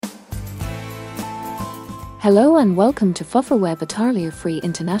Hello and welcome to FuffaWeb, a free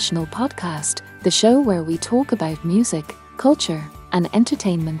international podcast, the show where we talk about music, culture, and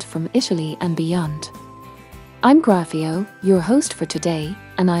entertainment from Italy and beyond. I'm Grafio, your host for today,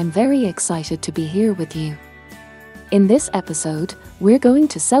 and I'm very excited to be here with you. In this episode, we're going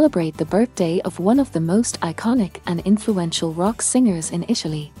to celebrate the birthday of one of the most iconic and influential rock singers in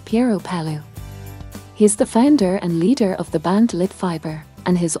Italy, Piero Pelù. He's the founder and leader of the band Litfiber,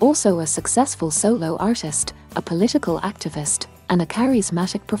 and he's also a successful solo artist, a political activist, and a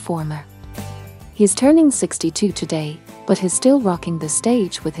charismatic performer. He's turning 62 today, but he's still rocking the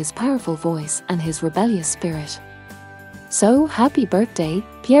stage with his powerful voice and his rebellious spirit. So, happy birthday,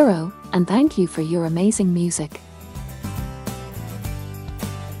 Piero, and thank you for your amazing music.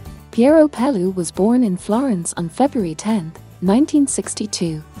 Piero Pelù was born in Florence on February 10,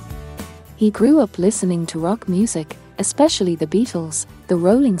 1962. He grew up listening to rock music, especially the Beatles, the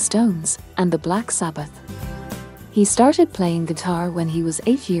Rolling Stones, and the Black Sabbath. He started playing guitar when he was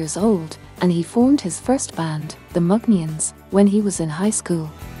 8 years old, and he formed his first band, the Mugnions, when he was in high school.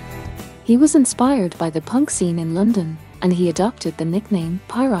 He was inspired by the punk scene in London, and he adopted the nickname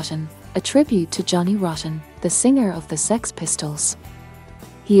Pyrotten, a tribute to Johnny Rotten, the singer of the Sex Pistols.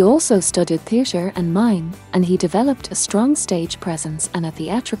 He also studied theatre and mime, and he developed a strong stage presence and a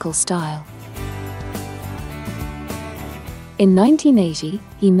theatrical style. In 1980,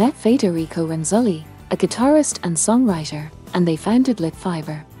 he met Federico Renzulli, a guitarist and songwriter, and they founded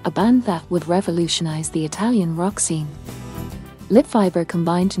Litfiber, a band that would revolutionize the Italian rock scene. Litfiber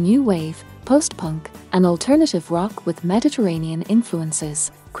combined new wave, post-punk, and alternative rock with Mediterranean influences,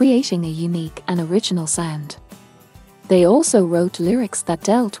 creating a unique and original sound. They also wrote lyrics that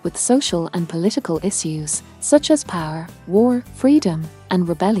dealt with social and political issues, such as power, war, freedom, and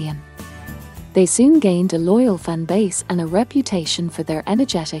rebellion. They soon gained a loyal fan base and a reputation for their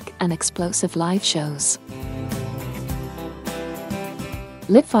energetic and explosive live shows.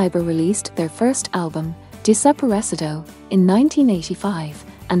 Litfiber released their first album, Desaparecido, in 1985,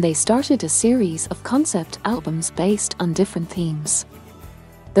 and they started a series of concept albums based on different themes.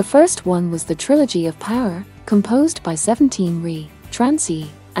 The first one was the Trilogy of Power, composed by 17 Re, Transi,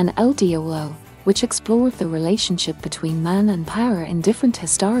 and El Diavolo, which explored the relationship between man and power in different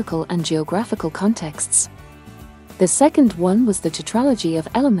historical and geographical contexts. The second one was the Tetralogy of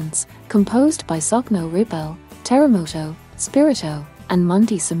Elements, composed by Sogno Ribelle, Terremoto, Spirito, and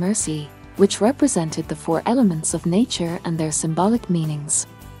Mondi Sommersi, which represented the four elements of nature and their symbolic meanings.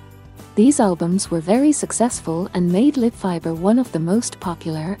 These albums were very successful and made Litfiber one of the most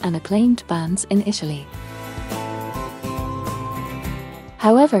popular and acclaimed bands in Italy.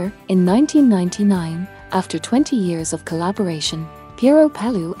 However, in 1999, after 20 years of collaboration, Piero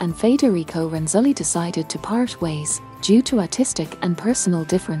Pelù and Federico Renzulli decided to part ways due to artistic and personal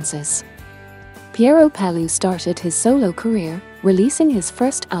differences. Piero Pelù started his solo career, releasing his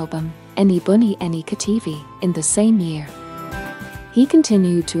first album, Eni Bunny Eni Cattivi, in the same year. He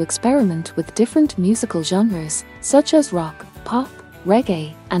continued to experiment with different musical genres, such as rock, pop,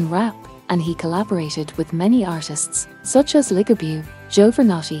 reggae, and rap, and he collaborated with many artists, such as Ligabue,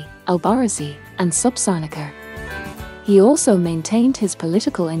 Giovanotti, Albarizi, and Subsonica. He also maintained his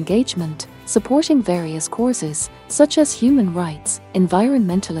political engagement, supporting various causes, such as human rights,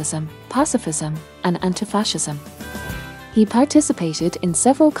 environmentalism, pacifism, and anti-fascism. He participated in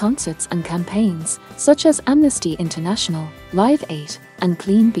several concerts and campaigns, such as Amnesty International, Live 8, and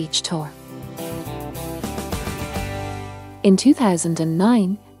Clean Beach Tour. In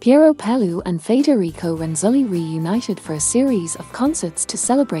 2009, Piero Pelù and Federico Renzulli reunited for a series of concerts to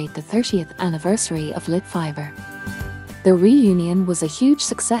celebrate the 30th anniversary of Litfiber. The reunion was a huge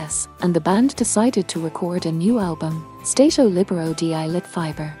success, and the band decided to record a new album, Stato Libero di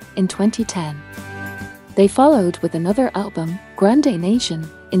Litfiber, in 2010. They followed with another album, Grande Nation,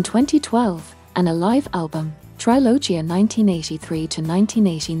 in 2012, and a live album, Trilogia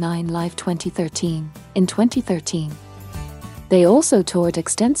 1983-1989 Live 2013, in 2013. They also toured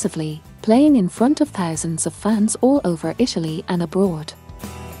extensively, playing in front of thousands of fans all over Italy and abroad.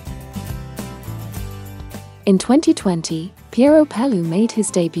 In 2020, Piero Pelù made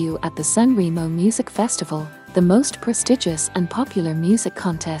his debut at the Sanremo Music Festival, the most prestigious and popular music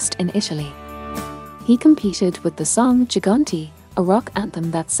contest in Italy. He competed with the song Giganti, a rock anthem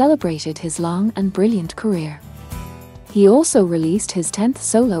that celebrated his long and brilliant career. He also released his 10th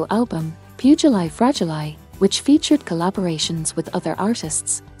solo album, Pugili Fragili, which featured collaborations with other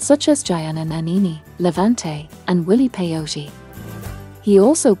artists, such as Gianna Nannini, Levante, and Willie Peyote. He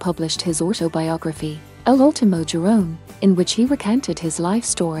also published his autobiography, El Ultimo Girone, in which he recounted his life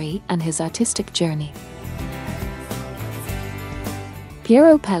story and his artistic journey.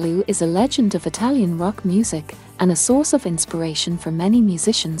 Piero Pelù is a legend of Italian rock music and a source of inspiration for many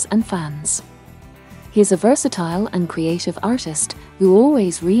musicians and fans. He is a versatile and creative artist who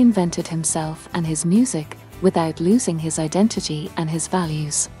always reinvented himself and his music without losing his identity and his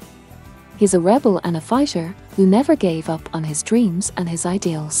values. He's a rebel and a fighter who never gave up on his dreams and his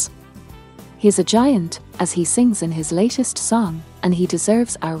ideals. He's a giant, as he sings in his latest song, and he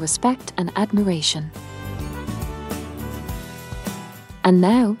deserves our respect and admiration. And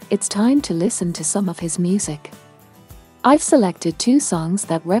now, it's time to listen to some of his music. I've selected 2 songs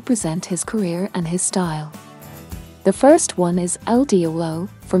that represent his career and his style. The first one is El Diavolo,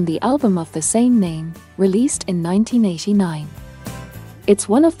 from the album of the same name, released in 1989. It's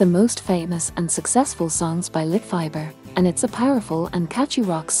one of the most famous and successful songs by Litfiber, and it's a powerful and catchy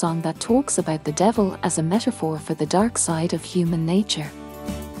rock song that talks about the devil as a metaphor for the dark side of human nature.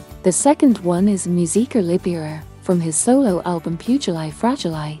 The second one is Musica Libera, from his solo album Pugili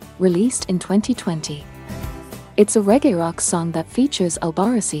Fragili, released in 2020. It's a reggae rock song that features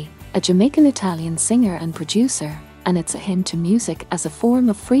Albarrasi, a Jamaican-Italian singer and producer, and it's a hymn to music as a form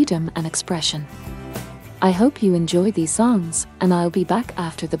of freedom and expression. I hope you enjoy these songs, and I'll be back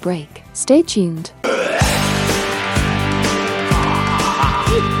after the break. Stay tuned.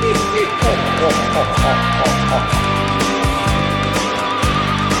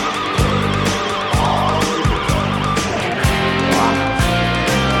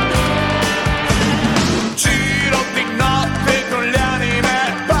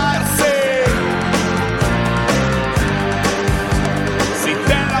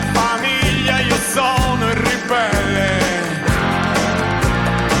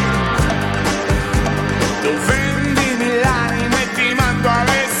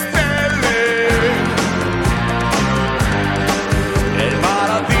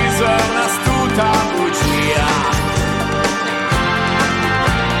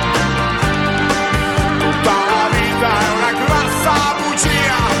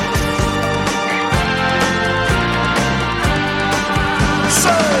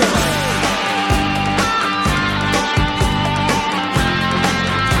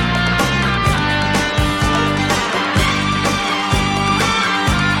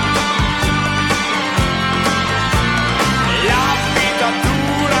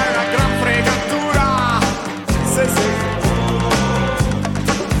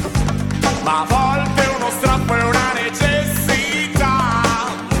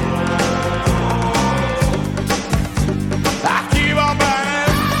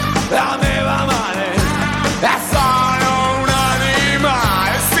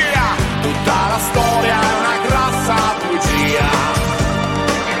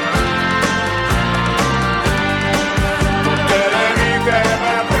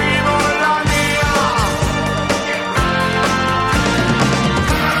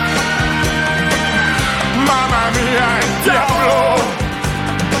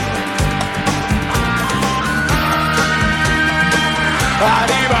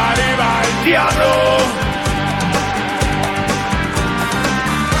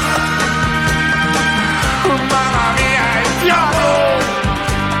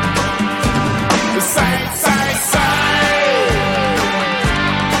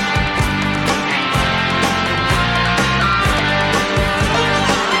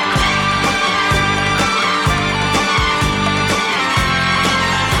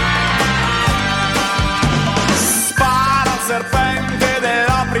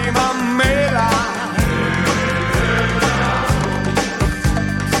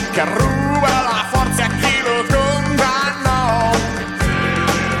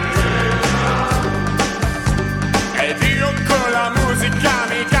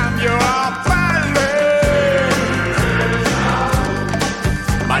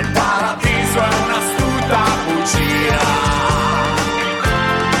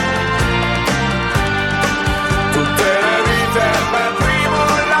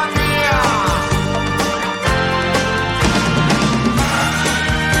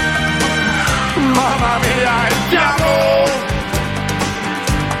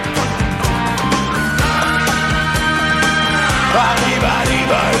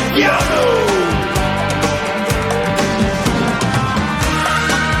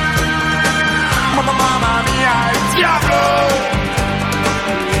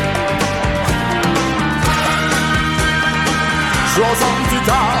 Sua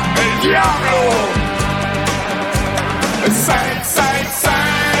santità è il diavolo.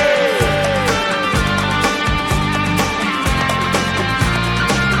 666.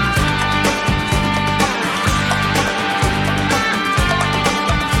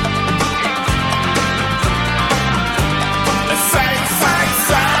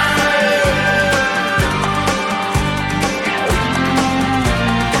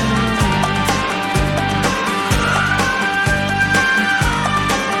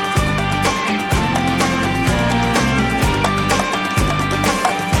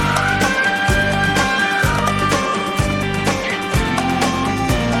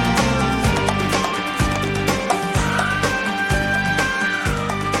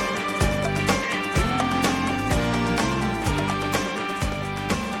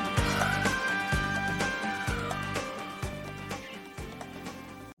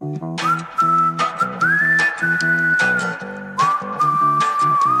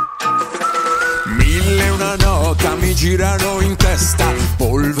 mi girano in testa,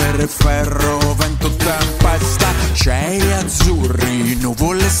 polvere, ferro, vento, tempesta, cieli azzurri,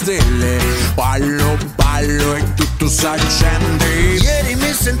 nuvole, stelle, ballo, ballo e tutto s'accende. Ieri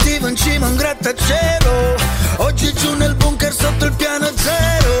mi sentivo in cima a un grattacielo, oggi giù nel bunker sotto il piano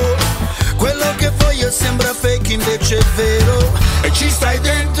zero. Quello che voglio sembra fake invece è vero, e ci stai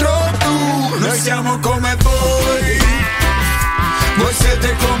dentro tu. Noi siamo come voi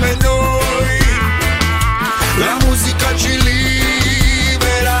siete come noi. La musica ci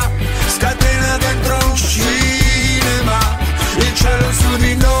libera, scatena dentro un cinema, il cielo su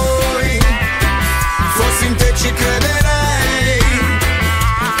di noi. Fossi in te ci crederei,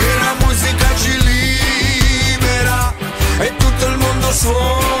 che la musica ci libera e tutto il mondo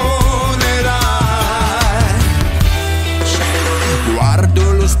suonerà.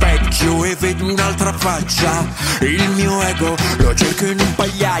 Guardo lo specchio e vedo un'altra faccia, il mio ego lo cerco in un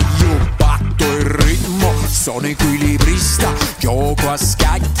pagliaio, batto il ritmo, sono equilibrista, gioco a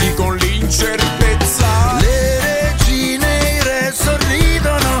scacchi con l'incertezza. le regine e i re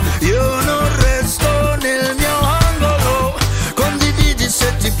sorridono, io non resto nel mio angolo. Condividi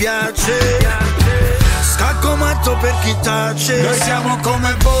se ti piace, scacco matto per chi tace. Noi siamo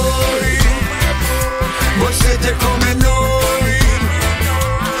come voi siete come noi.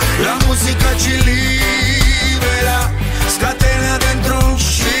 La musica ci libera, scatena dentro un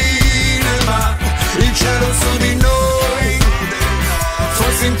cinema, il cielo su di noi.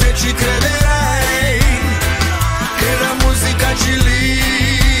 Forse in te ci crederei, che la musica ci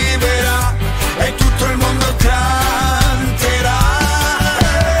libera e tutto il mondo canterà.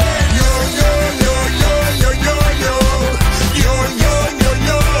 Yo yo yo yo yo yo yo yo yo yo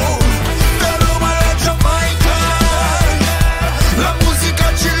yo. Da Roma alla Giamaica, la musica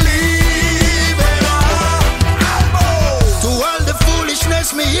ci libera. To all the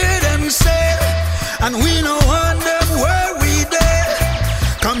foolishness me hear them say, and we no want them where we there.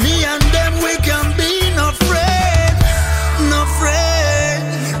 Come me and them we can be no friend, no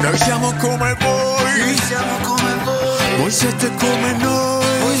friend. Noi siamo come Noi siamo come voi siete come voi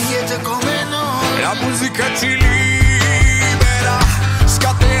noi. siete come noi. La musica ci libera,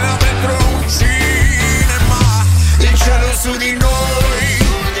 scatena dentro un cinema, il cielo su di noi.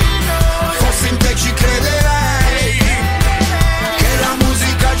 Fossi in te ci crederei, che la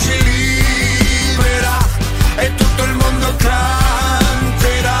musica ci libera e tutto il mondo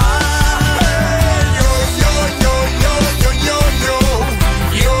canterà. Yo yo yo yo yo yo yo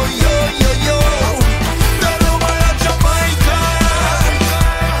yo yo yo yo. Da Roma alla Giamaica,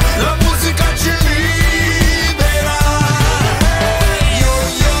 la musica ci libera. Yo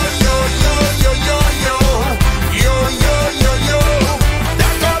yo yo yo yo yo yo yo yo yo yo. Da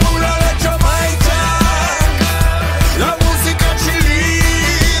Kabul alla Giamaica, la musica ci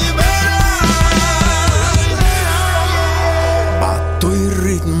libera. Batto il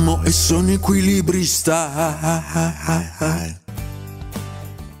ritmo e sono equilibrista.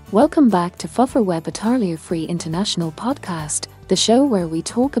 Welcome back to FuffaWeb, a Tarlier Free International podcast, the show where we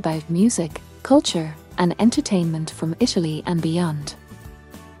talk about music, culture, and entertainment from Italy and beyond.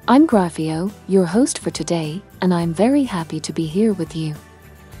 I'm Grafio, your host for today, and I'm very happy to be here with you.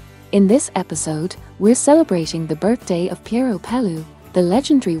 In this episode, we're celebrating the birthday of Piero Pelù, the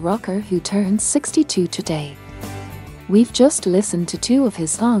legendary rocker who turns 62 today. We've just listened to two of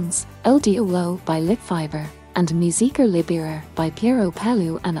his songs, El Diavolo by Litfiber and Musica Libera by Piero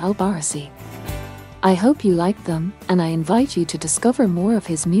Pelù and Albarracì. I hope you liked them, and I invite you to discover more of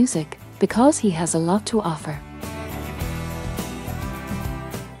his music, because he has a lot to offer.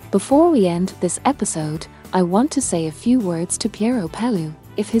 Before we end this episode, I want to say a few words to Piero Pelù,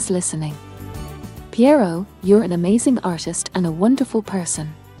 if he's listening. Piero, you're an amazing artist and a wonderful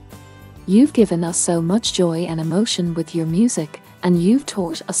person. You've given us so much joy and emotion with your music, and you've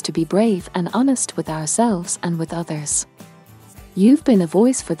taught us to be brave and honest with ourselves and with others. You've been a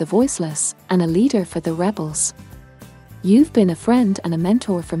voice for the voiceless and a leader for the rebels. You've been a friend and a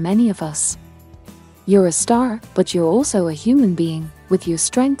mentor for many of us. You're a star, but you're also a human being, with your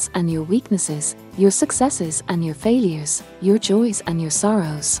strengths and your weaknesses, your successes and your failures, your joys and your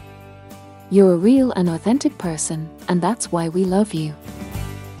sorrows. You're a real and authentic person, and that's why we love you.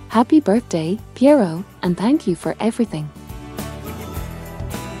 Happy birthday, Piero, and thank you for everything.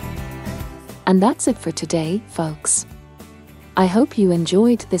 And that's it for today, folks. I hope you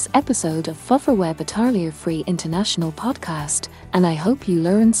enjoyed this episode of FuffaWeb, a Tarlier Free International podcast, and I hope you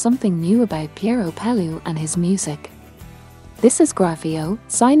learned something new about Piero Pelù and his music. This is Grafio,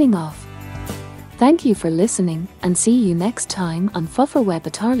 signing off. Thank you for listening, and see you next time on FuffaWeb,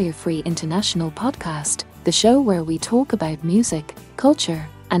 a Tarlier Free International podcast, the show where we talk about music, culture,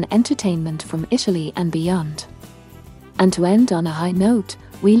 and entertainment from Italy and beyond. And to end on a high note,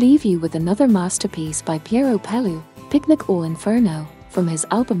 we leave you with another masterpiece by Piero Pelù, Picnic o Inferno, from his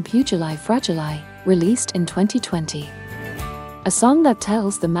album Pugili Fragili, released in 2020. A song that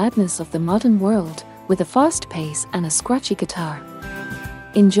tells the madness of the modern world, with a fast pace and a scratchy guitar.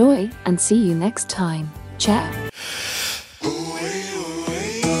 Enjoy, and see you next time. Ciao.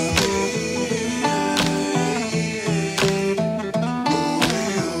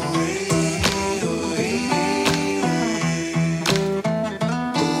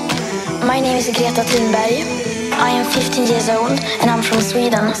 My name is Greta Thunberg. I am 15 years old and I'm from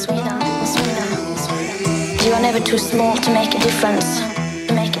Sweden. You are never too small to make a difference.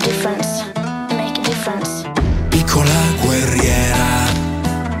 To make a difference. To make a difference. Piccola guerriera,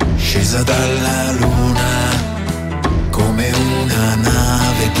 scesa dalla luna, come una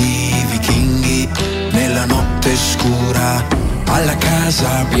nave di vichinghi nella notte scura, alla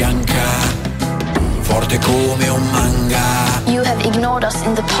Casa Bianca, forte come un manga. You have ignored us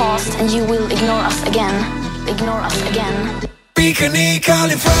in the past and you will ignore us again. Ignore us again. Picnic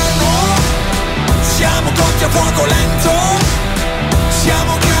all'inferno, siamo cotti a fuoco lento,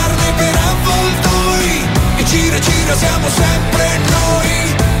 siamo carne per avvoltoi, e gira gira siamo sempre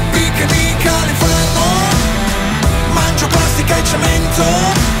noi. Picnic all'inferno, mangio plastica e cemento,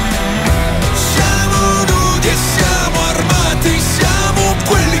 siamo nudi e siamo armati, siamo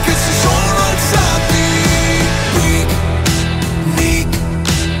quelli che si sono alzati. Picnic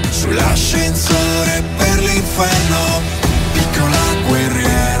sull'ascensore per l'inferno, piccola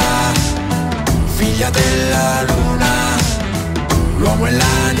guerriera, figlia della luna, l'uomo è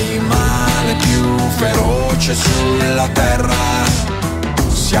l'animale più feroce sulla terra,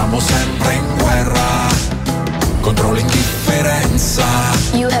 siamo sempre in guerra contro l'indifferenza.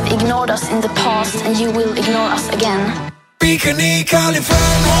 You have ignored us in the past and you will ignore us again. Picnic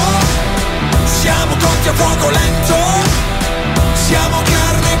all'inferno, siamo cotti a fuoco lento, siamo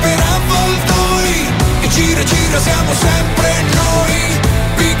carne per avvoltoi, e gira gira siamo sempre noi.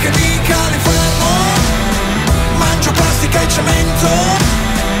 Picnic all'inferno, mangio plastica e cemento,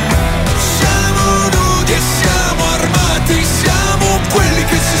 siamo nudi e siamo armati, siamo quelli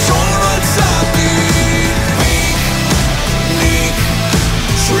che si sono alzati. Picnic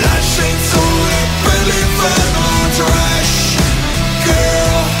sull'ascensore per l'inferno, trash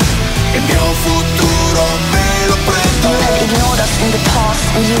girl, il mio futuro me lo prendo. You have ignored us in the past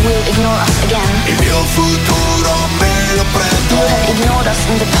and you will ignore us again. Il mio futuro me lo prendo. You have ignored us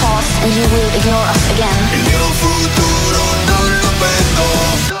in the past and you will ignore us again. Il mio futuro non lo vendo,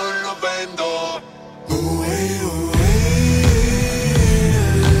 non lo vendo.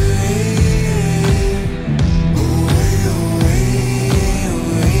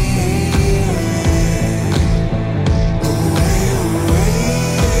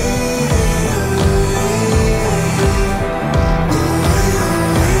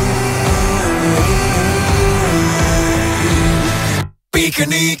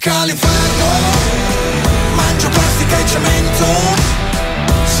 Picnic all'inferno, mangio plastica e cemento,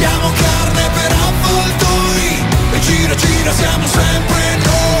 siamo carne per avvoltoi, e gira gira siamo sempre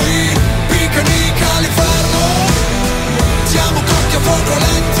noi. Picnic all'inferno, siamo cotti a fuoco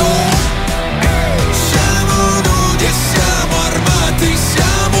lento, siamo nudi e siamo armati,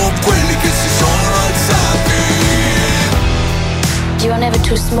 siamo quelli che si sono alzati. You are never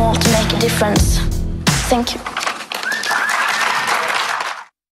too small to make a difference. Thank you.